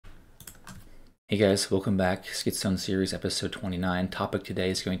Hey guys, welcome back. SCHIZONE series episode 29. Topic today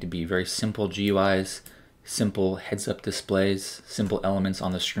is going to be very simple GUIs, simple heads-up displays, simple elements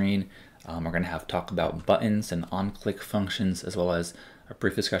on the screen. We're going to have talk about buttons and on-click functions, as well as a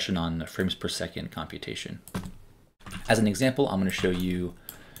brief discussion on frames per second computation. As an example, I'm going to show you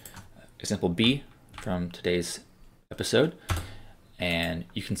example B from today's episode. And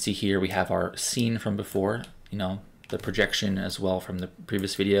you can see here we have our scene from before, the projection as well from the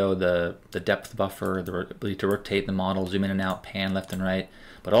previous video, the depth buffer, the ability to rotate the model, zoom in and out, pan left and right.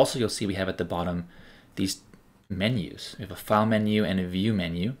 But also you'll see we have at the bottom these menus. We have a file menu and a view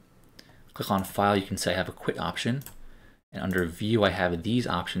menu. Click on file, you can say I have a quit option. And under view, I have these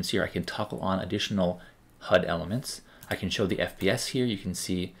options here. I can toggle on additional HUD elements. I can show the FPS here. You can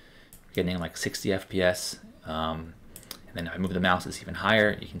see getting like 60 FPS. And then if I move the mouse, it's even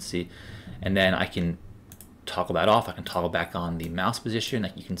higher, you can see. And then I can toggle that off. I can toggle back on the mouse position.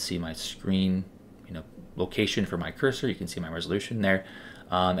 Like you can see my screen, location for my cursor. You can see my resolution there.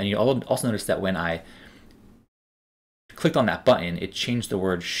 And you also notice that when I clicked on that button, it changed the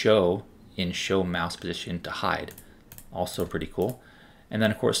word show in show mouse position to hide. Also pretty cool. And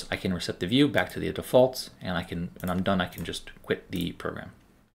then of course I can reset the view back to the defaults, and when I'm done, I can just quit the program.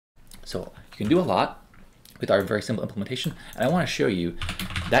 So you can do a lot with our very simple implementation. And I want to show you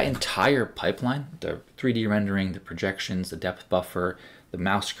that entire pipeline, the 3D rendering, the projections, the depth buffer, the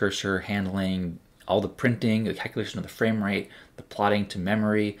mouse cursor handling, all the printing, the calculation of the frame rate, the plotting to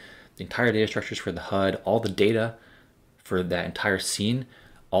memory, the entire data structures for the HUD, all the data for that entire scene,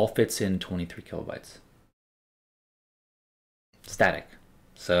 all fits in 23 kilobytes. Static.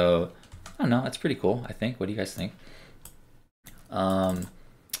 So, I don't know, that's pretty cool, I think. What do you guys think?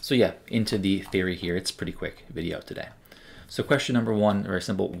 So yeah, into the theory here. It's a pretty quick video today. So question number one, very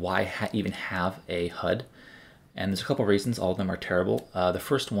simple. Why even have a HUD? And there's a couple of reasons. All of them are terrible. The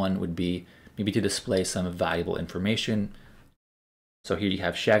first one would be maybe to display some valuable information. So here you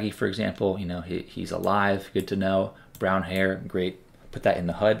have Shaggy, for example. He's alive. Good to know. Brown hair. Great. Put that in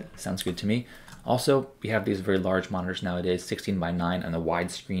the HUD. Sounds good to me. Also, we have these very large monitors nowadays, 16:9, and the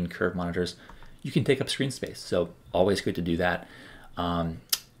widescreen curved monitors. You can take up screen space. So always good to do that.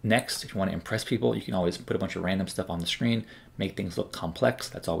 Next, if you want to impress people, you can always put a bunch of random stuff on the screen, make things look complex.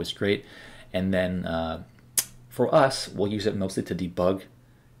 That's always great. And then for us, we'll use it mostly to debug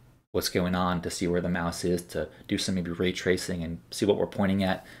what's going on, to see where the mouse is, to do some maybe ray tracing and see what we're pointing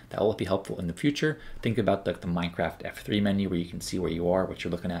at. That will be helpful in the future. Think about the Minecraft F3 menu where you can see where you are, what you're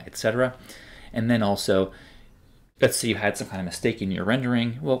looking at, etc. And then also, let's say you had some kind of mistake in your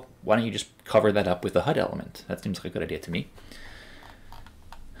rendering. Well, why don't you just cover that up with a HUD element? That seems like a good idea to me.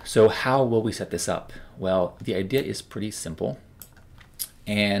 So how will we set this up? Well, the idea is pretty simple,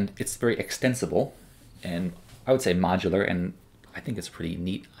 and it's very extensible, and I would say modular, and I think it's a pretty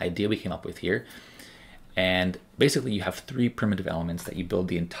neat idea we came up with here. And basically you have three primitive elements that you build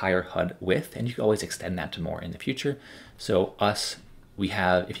the entire HUD with, and you can always extend that to more in the future. So we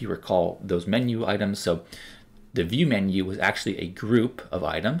have, if you recall, those menu items. So the view menu was actually a group of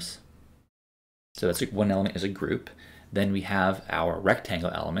items. So that's like one element is a group. Then we have our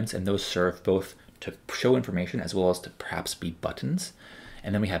rectangle elements, and those serve both to show information as well as to perhaps be buttons.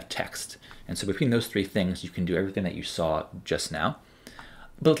 And then we have text. And so between those three things, you can do everything that you saw just now.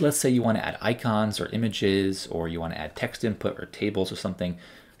 But let's say you want to add icons or images, or you want to add text input or tables or something.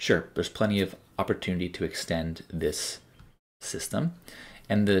 Sure, there's plenty of opportunity to extend this system.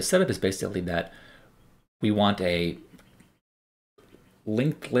 And the setup is basically that we want a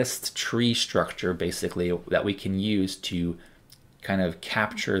linked list tree structure basically that we can use to kind of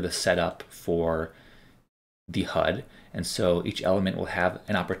capture the setup for the HUD. And so each element will have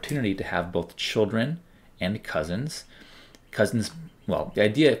an opportunity to have both children and cousins. Well, the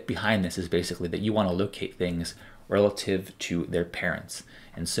idea behind this is basically that you want to locate things relative to their parents.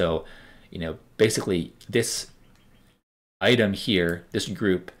 And so, basically this item here, this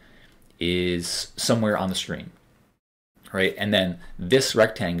group, is somewhere on the screen. Right, and then this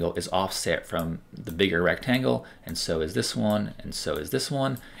rectangle is offset from the bigger rectangle, and so is this one, and so is this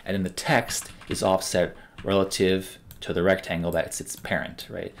one, and then the text is offset relative to the rectangle that's its parent,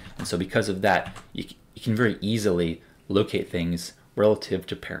 right? And so because of that, you can very easily locate things relative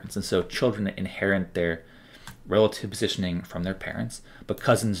to parents, and so children inherit their relative positioning from their parents, but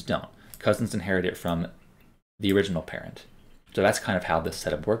cousins don't. Cousins inherit it from the original parent. So that's kind of how this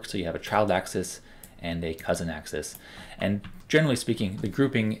setup works. So you have a child axis and a cousin axis. And generally speaking, the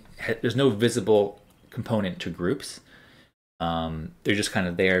grouping, there's no visible component to groups. They're just kind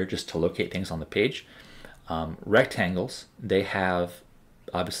of there just to locate things on the page. Rectangles, they have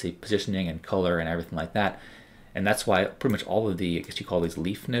obviously positioning and color and everything like that. And that's why pretty much all of the, I guess you call these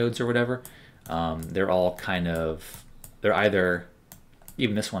leaf nodes or whatever, they're all kind of, they're either,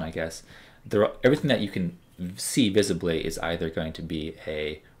 even this one, I guess, everything that you can see visibly is either going to be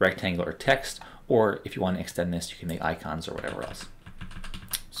a rectangle or text, or if you want to extend this, you can make icons or whatever else.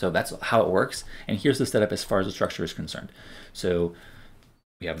 So that's how it works. And here's the setup as far as the structure is concerned. So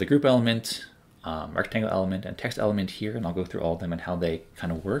we have the group element, rectangle element, and text element here, and I'll go through all of them and how they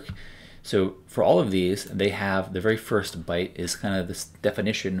kind of work. So for all of these, they have the very first byte is kind of this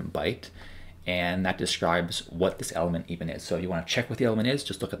definition byte, and that describes what this element even is. So if you want to check what the element is,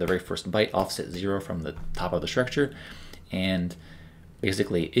 just look at the very first byte, offset 0 from the top of the structure, and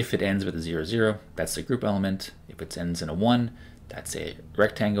basically if it ends with a 0, 0, that's the group element. If it ends in a 1, that's a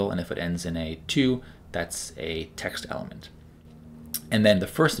rectangle, and if it ends in a 2, that's a text element. And then the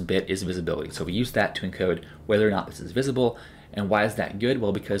first bit is visibility. So we use that to encode whether or not this is visible. And why is that good?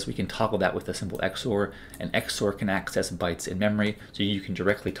 Well, because we can toggle that with a simple XOR, and XOR can access bytes in memory, so you can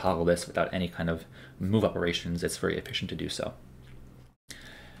directly toggle this without any kind of move operations. It's very efficient to do so.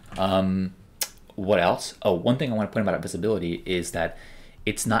 What else? Oh, one thing I want to point about visibility is that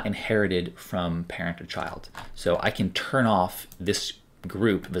it's not inherited from parent to child. So I can turn off this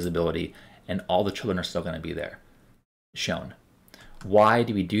group visibility and all the children are still going to be there, shown. Why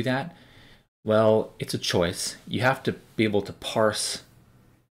do we do that? Well, it's a choice. You have to be able to parse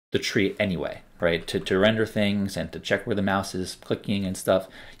the tree anyway, right? To render things and to check where the mouse is clicking and stuff,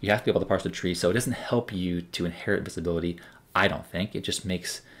 you have to be able to parse the tree. So it doesn't help you to inherit visibility, I don't think. It just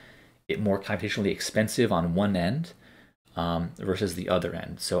makes it more computationally expensive on one end versus the other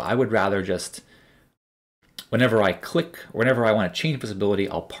end. So I would rather just, whenever I click, whenever I want to change visibility,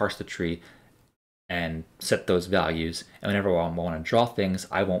 I'll parse the tree and set those values. And whenever I want to draw things,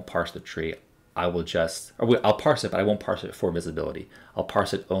 I won't parse the tree. I will just, or I'll parse it, but I won't parse it for visibility. I'll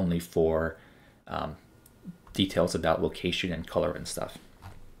parse it only for details about location and color and stuff.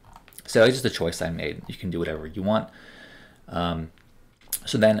 So it's just a choice I made. You can do whatever you want.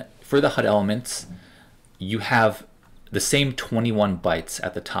 So then for the HUD elements, you have the same 21 bytes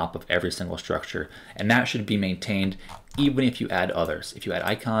at the top of every single structure, and that should be maintained even if you add others. If you add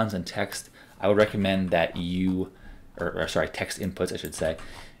icons and text, I would recommend that you, or sorry, text inputs, I should say,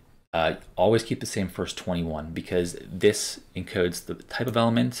 always keep the same first 21, because this encodes the type of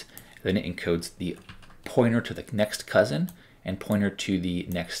element, then it encodes the pointer to the next cousin and pointer to the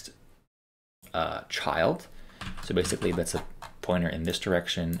next child. So basically that's a pointer in this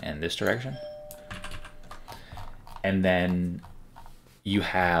direction and this direction. And then you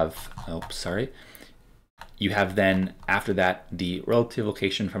have, you have then after that the relative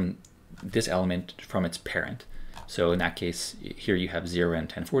location from this element from its parent. So in that case, here you have 0 and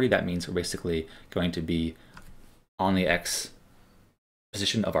 1040. That means we're basically going to be on the X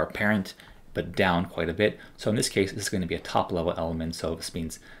position of our parent, but down quite a bit. So in this case, this is going to be a top level element. So this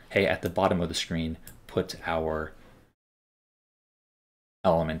means, hey, at the bottom of the screen, put our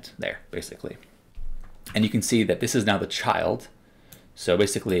element there, basically. And you can see that this is now the child. So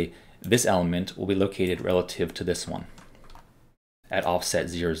basically, this element will be located relative to this one at offset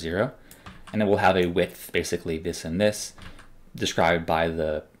 0, 0. And then we'll have a width, basically this and this, described by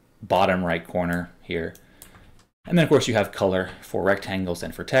the bottom right corner here. And then of course you have color for rectangles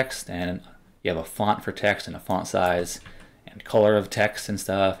and for text, and you have a font for text and a font size and color of text and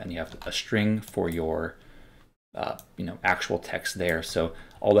stuff, and you have a string for your actual text there. So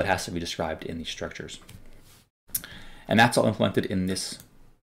all that has to be described in these structures. And that's all implemented in this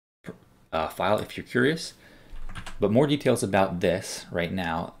file if you're curious. But more details about this right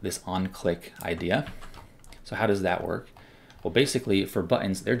now, this on-click idea. So how does that work? Well, basically for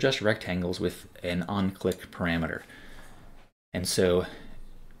buttons, they're just rectangles with an on-click parameter. And so,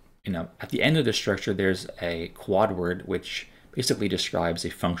 at the end of the structure, there's a quad word which basically describes a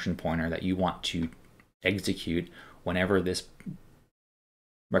function pointer that you want to execute whenever this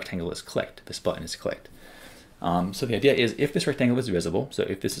rectangle is clicked, this button is clicked. So the idea is if this rectangle is visible, so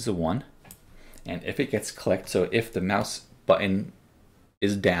if this is a 1, and if it gets clicked, so if the mouse button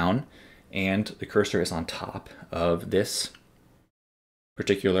is down and the cursor is on top of this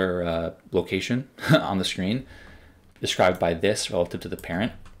particular location on the screen, described by this relative to the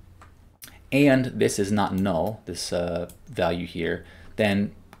parent, and this is not null, this value here,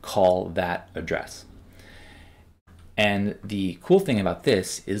 then call that address. And the cool thing about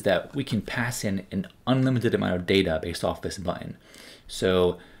this is that we can pass in an unlimited amount of data based off this button.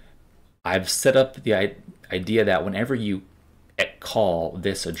 So I've set up the idea that whenever you call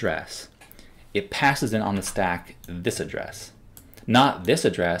this address, it passes in on the stack this address. Not this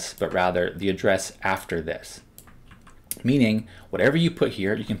address, but rather the address after this. Meaning, whatever you put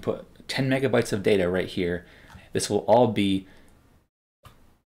here, you can put 10 megabytes of data right here. This will all be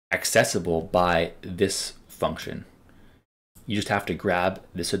accessible by this function. You just have to grab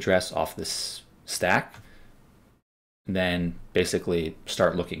this address off this stack, then basically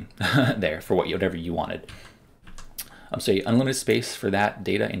start looking there for whatever you wanted. So unlimited space for that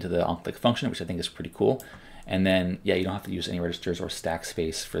data into the onClick function, which I think is pretty cool. And then, yeah, you don't have to use any registers or stack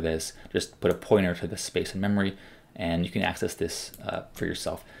space for this. Just put a pointer to the space in memory, and you can access this for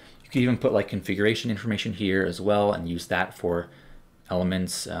yourself. You can even put like configuration information here as well and use that for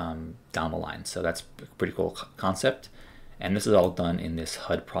elements down the line. So that's a pretty cool concept. And this is all done in this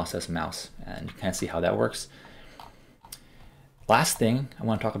HUD process mouse, and you can see how that works. Last thing I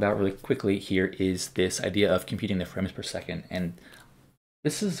want to talk about really quickly here is this idea of computing the frames per second. And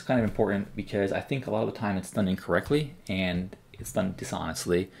this is kind of important because I think a lot of the time it's done incorrectly and it's done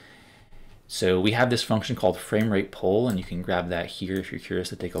dishonestly. So we have this function called frame rate poll, and you can grab that here if you're curious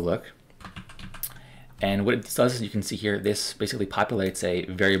to take a look. And what it does is, you can see here, this basically populates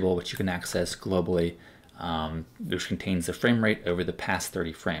a variable which you can access globally, which contains the frame rate over the past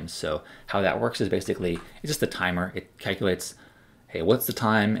 30 frames. So how that works is basically, it's just a timer. It calculates, hey, what's the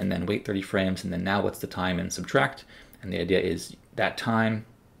time, and then wait 30 frames, and then now what's the time, and subtract. And the idea is that time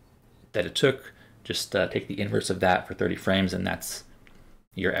that it took, just take the inverse of that for 30 frames, and that's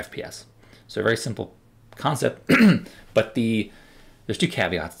your FPS. So a very simple concept, but there's two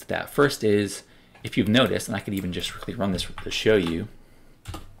caveats to that. First is, if you've noticed, and I could even just quickly run this to show you,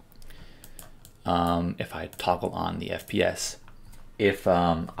 if I toggle on the FPS, if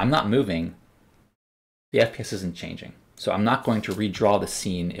I'm not moving, the FPS isn't changing. So I'm not going to redraw the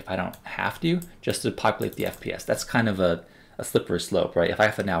scene if I don't have to, just to populate the FPS. That's kind of a slippery slope, right? If I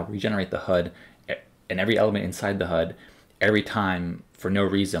have to now regenerate the HUD and every element inside the HUD every time for no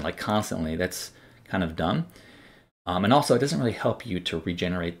reason, like constantly, that's kind of dumb. And also, it doesn't really help you to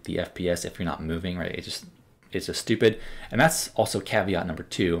regenerate the FPS if you're not moving, right? It's just stupid. And that's also caveat number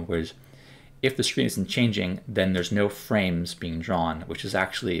 2, whereas if the screen isn't changing, then there's no frames being drawn, which is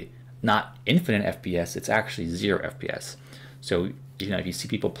actually not infinite FPS, it's actually 0 FPS. So, if you see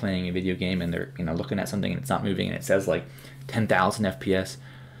people playing a video game and they're looking at something and it's not moving and it says like 10,000 FPS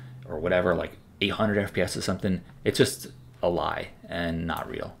or whatever, like 800 FPS or something, it's just a lie and not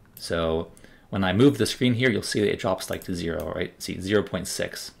real. So when I move the screen here, you'll see that it drops like to 0, right? See,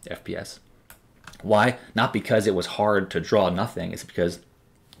 0.6 FPS. Why? Not because it was hard to draw nothing, it's because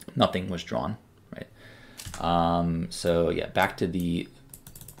nothing was drawn, right? So yeah, back to the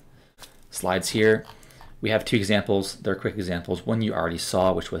slides here. We have 2 examples. They're quick examples. One you already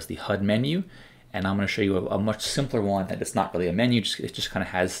saw, which was the HUD menu, and I'm going to show you a much simpler one that it's not really a menu, it just kind of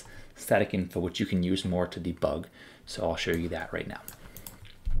has static info which you can use more to debug. So I'll show you that right now.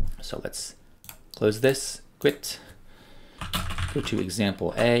 So let's close this, quit, go to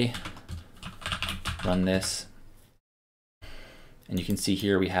example A, run this, and you can see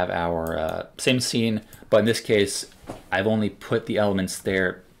here we have our same scene, but in this case I've only put the elements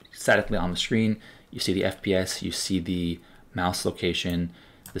there statically on the screen. You see the FPS, you see the mouse location,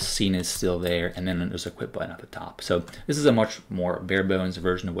 the scene is still there, and then there's a quit button at the top. So this is a much more bare bones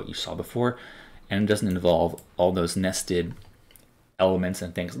version of what you saw before, and it doesn't involve all those nested elements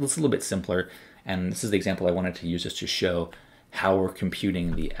and things. It's a little bit simpler, and this is the example I wanted to use just to show how we're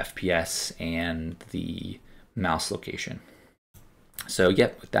computing the FPS and the mouse location. So yeah,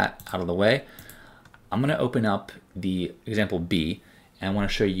 with that out of the way, I'm going to open up the example B, and I want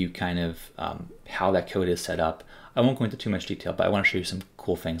to show you kind of how that code is set up. I won't go into too much detail, but I want to show you some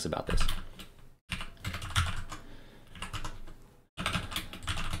cool things about this.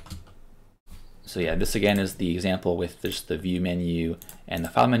 So yeah, this again is the example with just the view menu and the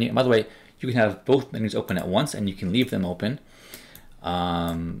file menu. And by the way, you can have both menus open at once, and you can leave them open,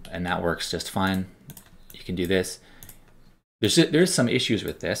 and that works just fine. You can do this. There's some issues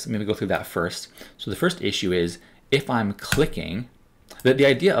with this. Let me go through that first. So the first issue is if I'm clicking, the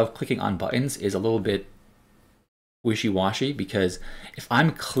idea of clicking on buttons is a little bit wishy-washy, because if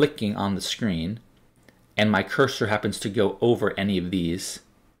I'm clicking on the screen and my cursor happens to go over any of these,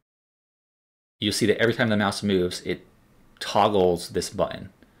 you'll see that every time the mouse moves, it toggles this button.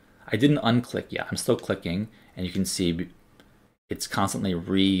 I didn't unclick yet. I'm still clicking, and you can see it's constantly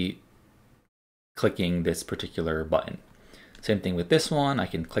re-clicking this particular button. Same thing with this one. I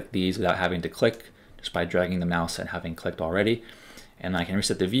can click these without having to click, just by dragging the mouse and having clicked already. And I can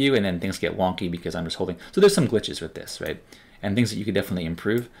reset the view, and then things get wonky because I'm just holding. So there's some glitches with this, right? And things that you could definitely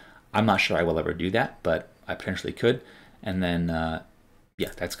improve. I'm not sure I will ever do that, but I potentially could. And then, yeah,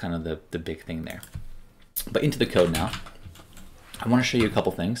 that's kind of the big thing there. But into the code now. I want to show you a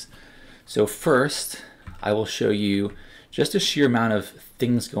couple things. So first, I will show you just a sheer amount of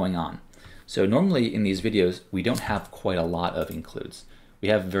things going on. So normally in these videos, we don't have quite a lot of includes. we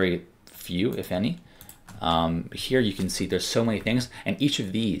have very few, if any. Here you can see there's so many things, and each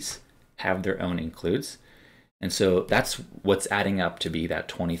of these have their own includes. And so that's what's adding up to be that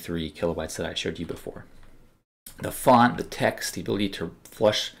 23 kilobytes that I showed you before. The font, the text, the ability to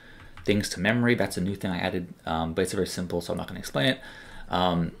flush things to memory, that's a new thing I added, but it's very simple, so I'm not going to explain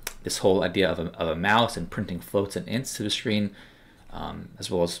it. This whole idea of a mouse and printing floats and ints to the screen, as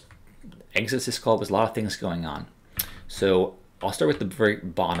well as exit syscall, there's a lot of things going on. So I'll start with the very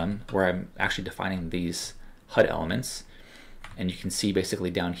bottom where I'm actually defining these HUD elements, and you can see basically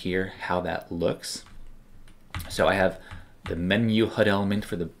down here how that looks. So I have the menu HUD element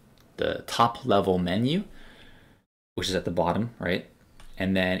for the top level menu, which is at the bottom, right?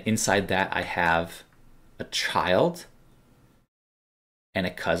 And then inside that I have a child and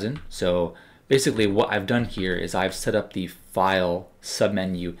a cousin. So basically what I've done here is I've set up the file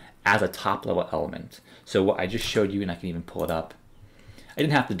submenu as a top level element. So what I just showed you, and I can even pull it up. I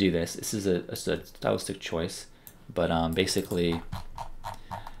didn't have to do this. This is a stylistic choice, but basically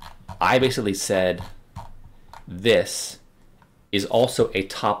I basically said this is also a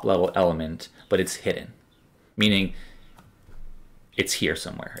top level element, but it's hidden, meaning it's here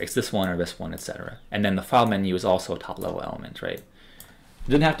somewhere. It's this one or this one, etc. And then the file menu is also a top level element, right? It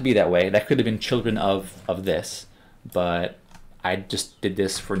didn't have to be that way. That could have been children of this, but I just did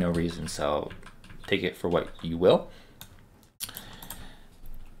this for no reason, so take it for what you will.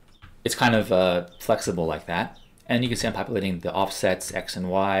 It's kind of flexible like that. And you can see I'm populating the offsets, X and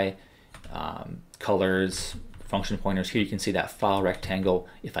Y, colors, function pointers. Here you can see that file rectangle.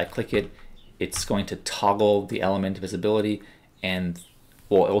 If I click it, it's going to toggle the element visibility, and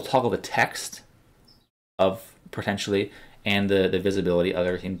well, it will toggle the text of potentially and the visibility of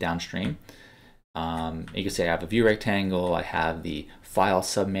everything downstream. You can say I have a view rectangle, I have the file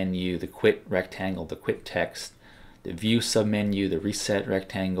submenu, the quit rectangle, the quit text, the view submenu, the reset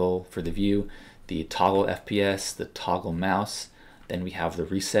rectangle for the view, the toggle FPS, the toggle mouse, then we have the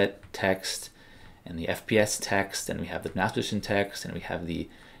reset text and the FPS text, and we have the mouse position text, and we have the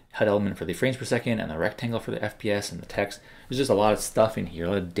HUD element for the frames per second, and the rectangle for the FPS and the text. There's just a lot of stuff in here, a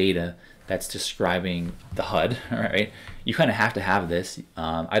lot of data that's describing the HUD, right? You kind of have to have this.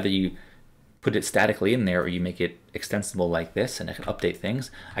 Either you put it statically in there or you make it extensible like this, and I can update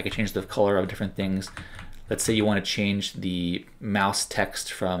things. I can change the color of different things. Let's say you want to change the mouse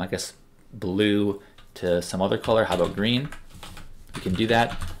text from, I guess, blue to some other color. How about green? You can do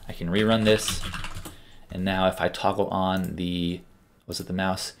that. I can rerun this. And now if I toggle on the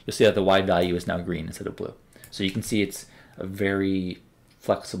mouse, you'll see that the Y value is now green instead of blue. So you can see it's a very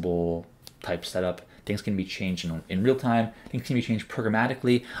flexible type setup. Things can be changed in real time. Things can be changed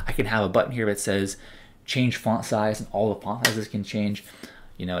programmatically. I can have a button here that says change font size, and all the font sizes can change,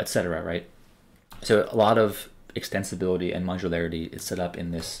 etc. Right? So a lot of extensibility and modularity is set up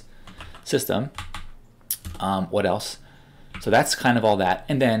in this system. What else? So that's kind of all that.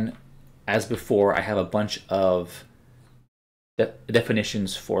 And then, as before, I have a bunch of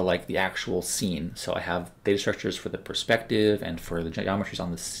definitions for like the actual scene. So I have data structures for the perspective and for the geometries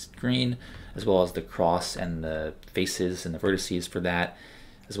on the screen, as well as the cross and the faces and the vertices for that,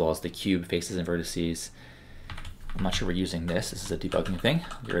 as well as the cube faces and vertices. I'm not sure we're using this. This is a debugging thing.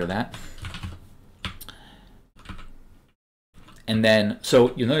 Get rid of that. And then,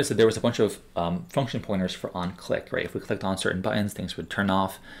 so you'll notice that there was a bunch of function pointers for on click, right? If we clicked on certain buttons, things would turn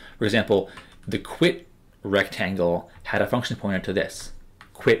off. For example, the quit rectangle had a function pointer to this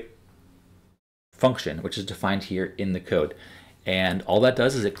quit function, which is defined here in the code. And all that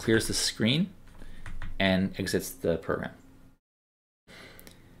does is it clears the screen and exits the program.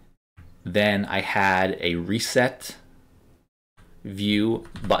 Then I had a reset view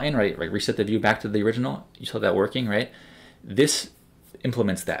button, right? Reset the view back to the original. You saw that working, right? This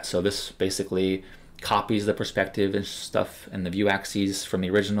implements that. So this basically copies the perspective and stuff and the view axes from the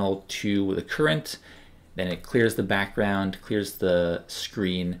original to the current. Then it clears the background, clears the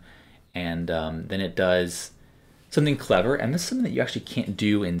screen, and then it does something clever. And this is something that you actually can't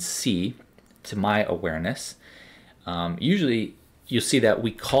do in C, to my awareness. Usually you'll see that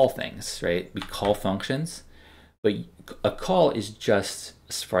we call things, right? We call functions, but a call is just,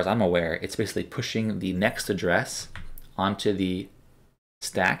 as far as I'm aware, it's basically pushing the next address onto the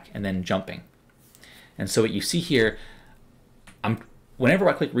stack and then jumping. And so what you see here, whenever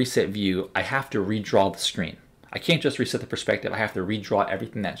I click reset view, I have to redraw the screen. I can't just reset the perspective. I have to redraw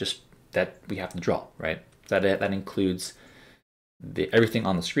everything that we have to draw, right? That includes everything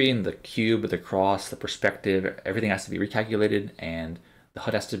on the screen, the cube, the cross, the perspective, everything has to be recalculated, and the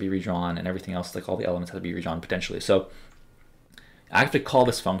HUD has to be redrawn, and everything else, like all the elements, have to be redrawn potentially. So I have to call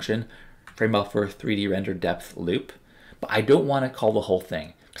this function frame buffer 3D render depth loop. but I don't want to call the whole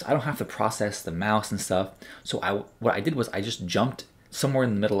thing because I don't have to process the mouse and stuff. So what I did was I just jumped somewhere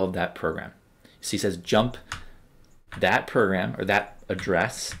in the middle of that program. See, it says jump that program or that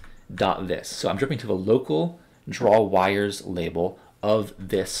address dot this. So I'm jumping to the local draw wires label of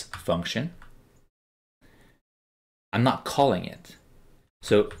this function. I'm not calling it.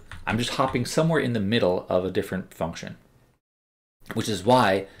 So I'm just hopping somewhere in the middle of a different function, which is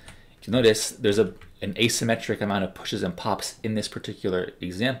why, if you notice, there's an asymmetric amount of pushes and pops in this particular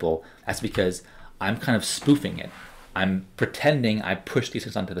example. That's because I'm kind of spoofing it. I'm pretending I push these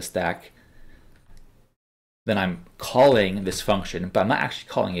things onto the stack, then I'm calling this function, but I'm not actually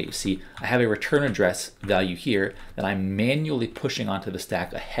calling it. You see, I have a return address value here that I'm manually pushing onto the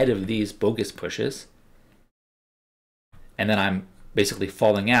stack ahead of these bogus pushes. And then I'm basically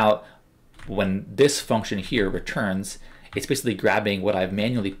falling out when this function here returns. It's basically grabbing what I've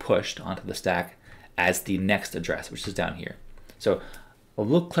manually pushed onto the stack as the next address, which is down here. So a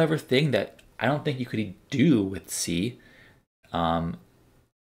little clever thing that I don't think you could do with C.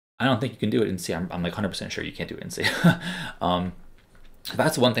 I don't think you can do it in C. I'm like 100% sure you can't do it in C.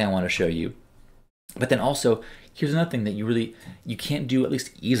 That's one thing I want to show you. But then also, here's another thing that you can't do, at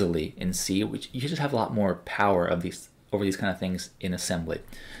least easily in C, which you just have a lot more power of these over these kind of things in assembly.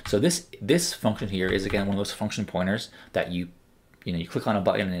 So this function here is, again, one of those function pointers that you click on a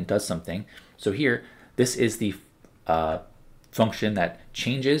button and it does something. So here, this is the function that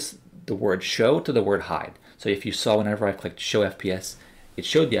changes the word show to the word hide. So if you saw whenever I clicked show FPS, it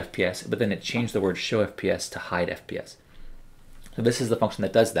showed the FPS, but then it changed the word show FPS to hide FPS. So this is the function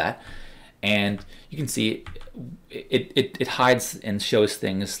that does that. And you can see it hides and shows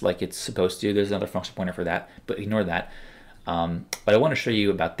things like it's supposed to. There's another function pointer for that, but ignore that. What I want to show you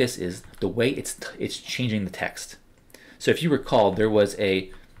about this is the way it's changing the text. So if you recall, there was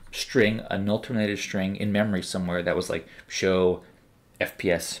a string, a null terminated string in memory somewhere that was like show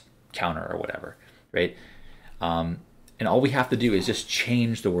FPS counter or whatever, right? And all we have to do is just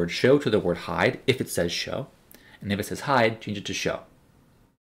change the word show to the word hide if it says show. And if it says hide, change it to show.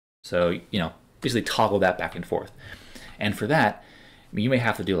 So, basically toggle that back and forth. And for that, you may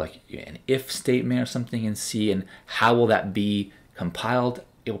have to do like an if statement or something in C, and how will that be compiled?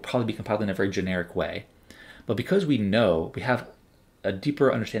 It will probably be compiled in a very generic way. But because we have a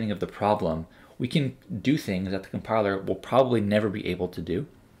deeper understanding of the problem, we can do things that the compiler will probably never be able to do.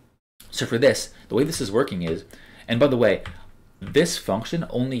 So for this, the way this is working is, and by the way, this function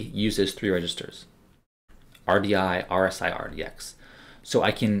only uses 3 registers: RDI, RSI, RDX. So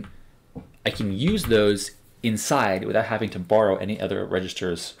I can use those inside without having to borrow any other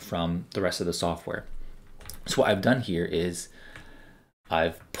registers from the rest of the software. So what I've done here is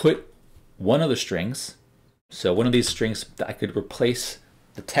I've put one of the strings, so one of these strings that I could replace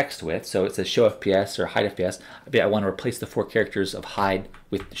the text with, so it says show FPS or hide FPS. I want to replace the 4 characters of hide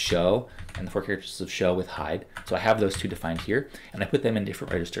with show and the 4 characters of show with hide. So I have those 2 defined here, and I put them in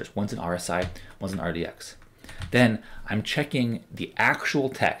different registers. One's in RSI, one's in RDX. Then I'm checking the actual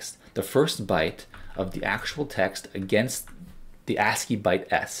text, the first byte of the actual text against the ASCII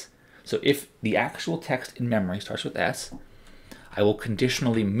byte S. So if the actual text in memory starts with S, I will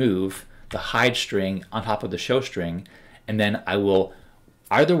conditionally move the hide string on top of the show string, and then I will,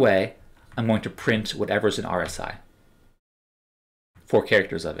 either way, I'm going to print whatever's in RSI. 4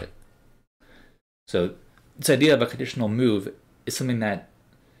 characters of it. So this idea of a conditional move is something that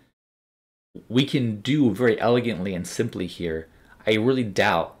we can do very elegantly and simply here. I really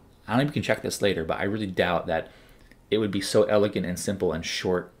doubt, I don't know if you can check this later, but I really doubt that it would be so elegant and simple and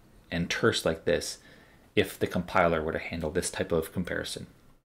short and terse like this if the compiler were to handle this type of comparison.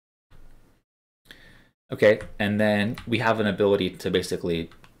 Okay, and then we have an ability to basically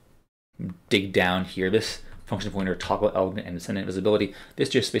dig down here. This function pointer, toggle element and descendant visibility, this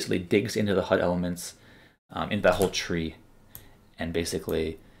just basically digs into the HUD elements, into that whole tree, and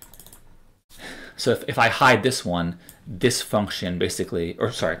basically, so if I hide this one, this function basically,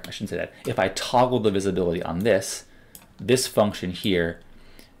 or sorry, I shouldn't say that. If I toggle the visibility on this function here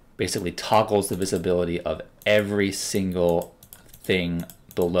basically toggles the visibility of every single thing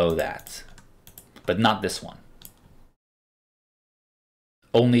below that, but not this one.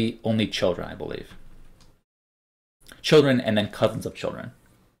 Only children, I believe. Children and then cousins of children.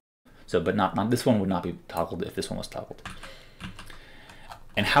 So, but not this one would not be toggled if this one was toggled.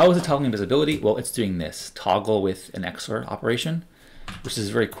 And how is it toggling visibility? Well, it's doing this, toggle with an XOR operation, which is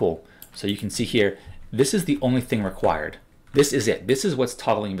very cool. So you can see here, this is the only thing required. This is it. This is what's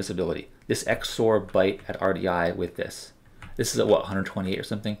toggling visibility. This XOR byte at RDI with this. This is at what, 128 or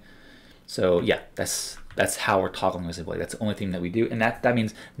something? So yeah, that's how we're toggling visibility. That's the only thing that we do. And that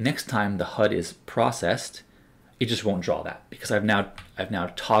means next time the HUD is processed, it just won't draw that because I've now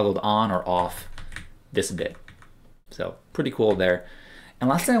toggled on or off this bit. So pretty cool there. And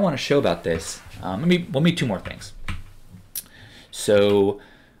last thing I want to show about this, let me two more things. So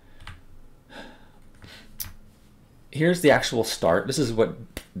here's the actual start. This is what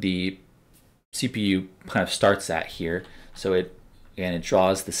the CPU kind of starts at here. So it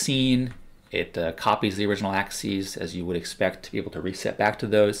draws the scene. It copies the original axes as you would expect to be able to reset back to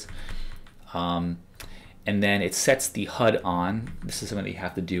those. And then it sets the HUD on. This is something that you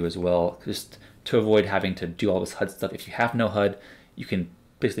have to do as well, just to avoid having to do all this HUD stuff. If you have no HUD, you can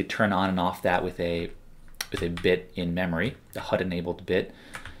basically turn on and off that with a bit in memory, the HUD enabled bit.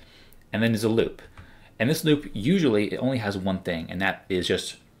 And then there's a loop. And this loop, usually it only has one thing, and that is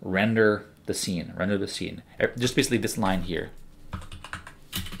just render the scene, render the scene. Just basically this line here,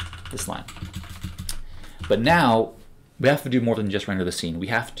 this line. But now we have to do more than just render the scene. We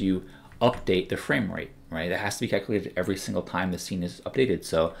have to update the frame rate, right? That has to be calculated every single time the scene is updated.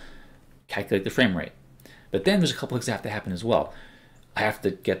 So calculate the frame rate. But then there's a couple things that have to happen as well. I have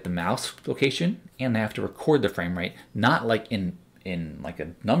to get the mouse location and I have to record the frame rate, not like in like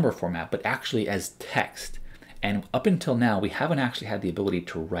a number format, but actually as text. And up until now, we haven't actually had the ability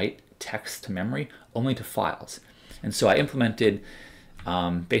to write text to memory, only to files. And so I implemented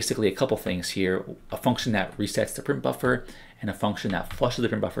basically a couple things here, a function that resets the print buffer and a function that flushes the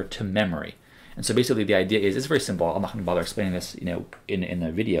print buffer to memory. And so basically the idea is, it's very simple. I'm not going to bother explaining this, in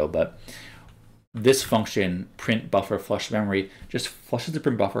the video, but this function, print buffer flush memory, just flushes the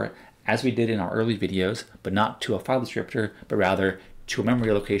print buffer as we did in our early videos, but not to a file descriptor, but rather to a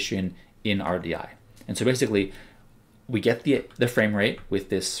memory location in RDI. And so basically, we get the frame rate with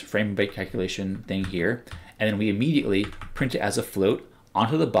this frame rate calculation thing here, and then we immediately print it as a float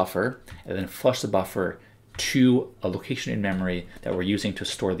onto the buffer, and then flush the buffer to a location in memory that we're using to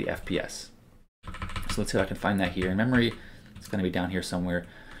store the FPS. So let's see if I can find that here in memory. It's going to be down here somewhere.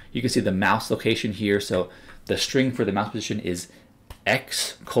 You can see the mouse location here. So the string for the mouse position is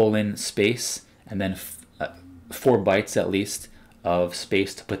x:space, and then 4 bytes at least of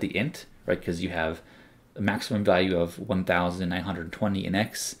space to put the int, right? Because you have a maximum value of 1920 in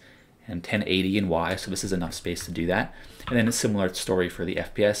x and 1080 in y, so this is enough space to do that. And then a similar story for the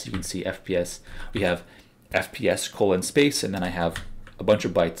FPS. You can see FPS, we have FPS:space, and then I have a bunch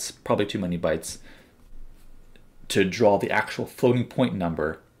of bytes, probably too many bytes, to draw the actual floating point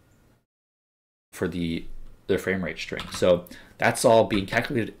number for the frame rate string. So that's all being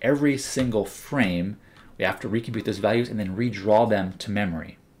calculated every single frame. We have to recompute those values and then redraw them to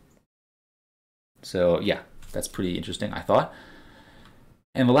memory. So yeah, that's pretty interesting, I thought.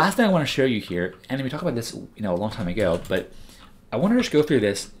 And the last thing I want to show you here, and we talked about this a long time ago, but I want to just go through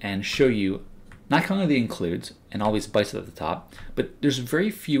this and show you not only the includes and all these bytes at the top, but there's very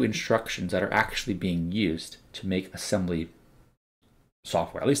few instructions that are actually being used to make assembly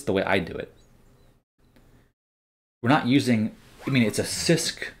software, at least the way I do it. We're not using, it's a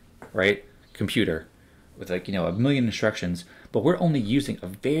CISC, right, computer with like, a million instructions, but we're only using a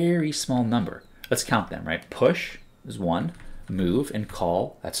very small number. Let's count them, right? Push is 1, move and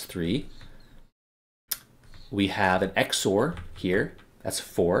call, that's 3. We have an XOR here, that's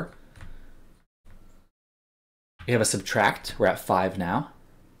 4. We have a subtract, we're at 5 now.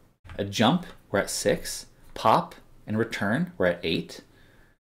 A jump, we're at 6. Pop and return, we're at 8.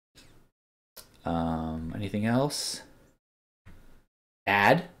 Anything else?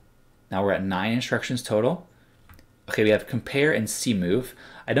 Add, now we're at 9 instructions total. Okay, we have compare and cmove.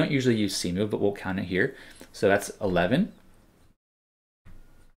 I don't usually use cmove, but we'll count it here. So that's 11.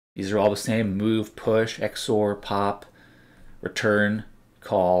 These are all the same: move, push, XOR, pop, return,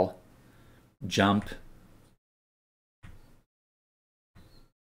 call, jump.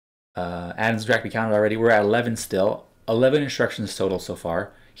 Add and subtract we counted already. We're at 11 still. 11 instructions total so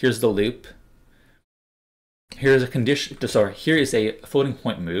far. Here's the loop. Here's a condition. So here is a floating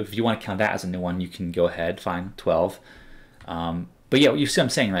point move. If you want to count that as a new one, you can go ahead. Fine, 12. But yeah, you see what I'm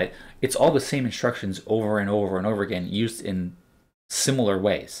saying, right? It's all the same instructions over and over and over again, used in similar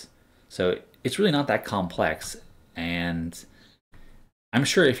ways. So it's really not that complex. And I'm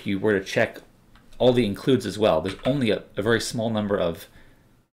sure if you were to check all the includes as well, there's only a very small number of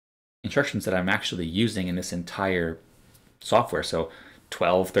instructions that I'm actually using in this entire software. So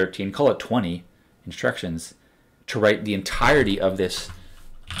 12, 13, call it 20 instructions to write the entirety of this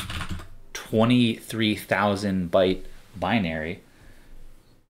 23,000 byte binary.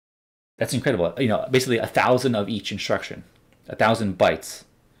 That's incredible. Basically 1,000 of each instruction, 1,000 bytes.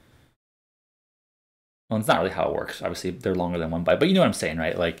 Well, it's not really how it works. Obviously, they're longer than 1 byte, but you know what I'm saying,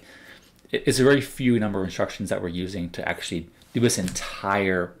 right? Like, it's a very few number of instructions that we're using to actually do this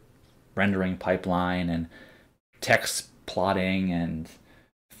entire rendering pipeline and text plotting and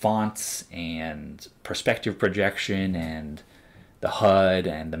fonts and perspective projection and the HUD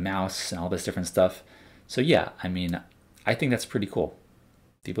and the mouse and all this different stuff. So yeah, I mean, I think that's pretty cool,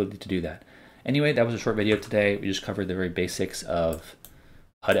 the ability to do that. Anyway, that was a short video today. We just covered the very basics of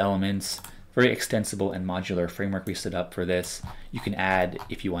HUD elements, very extensible and modular framework we set up for this. You can add,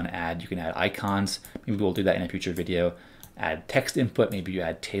 if you want to add, you can add icons. Maybe we'll do that in a future video. Add text input, maybe you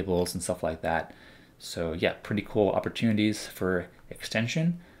add tables and stuff like that. So yeah, pretty cool opportunities for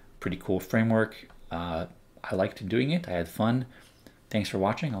extension, pretty cool framework. I liked doing it, I had fun. Thanks for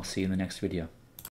watching, I'll see you in the next video.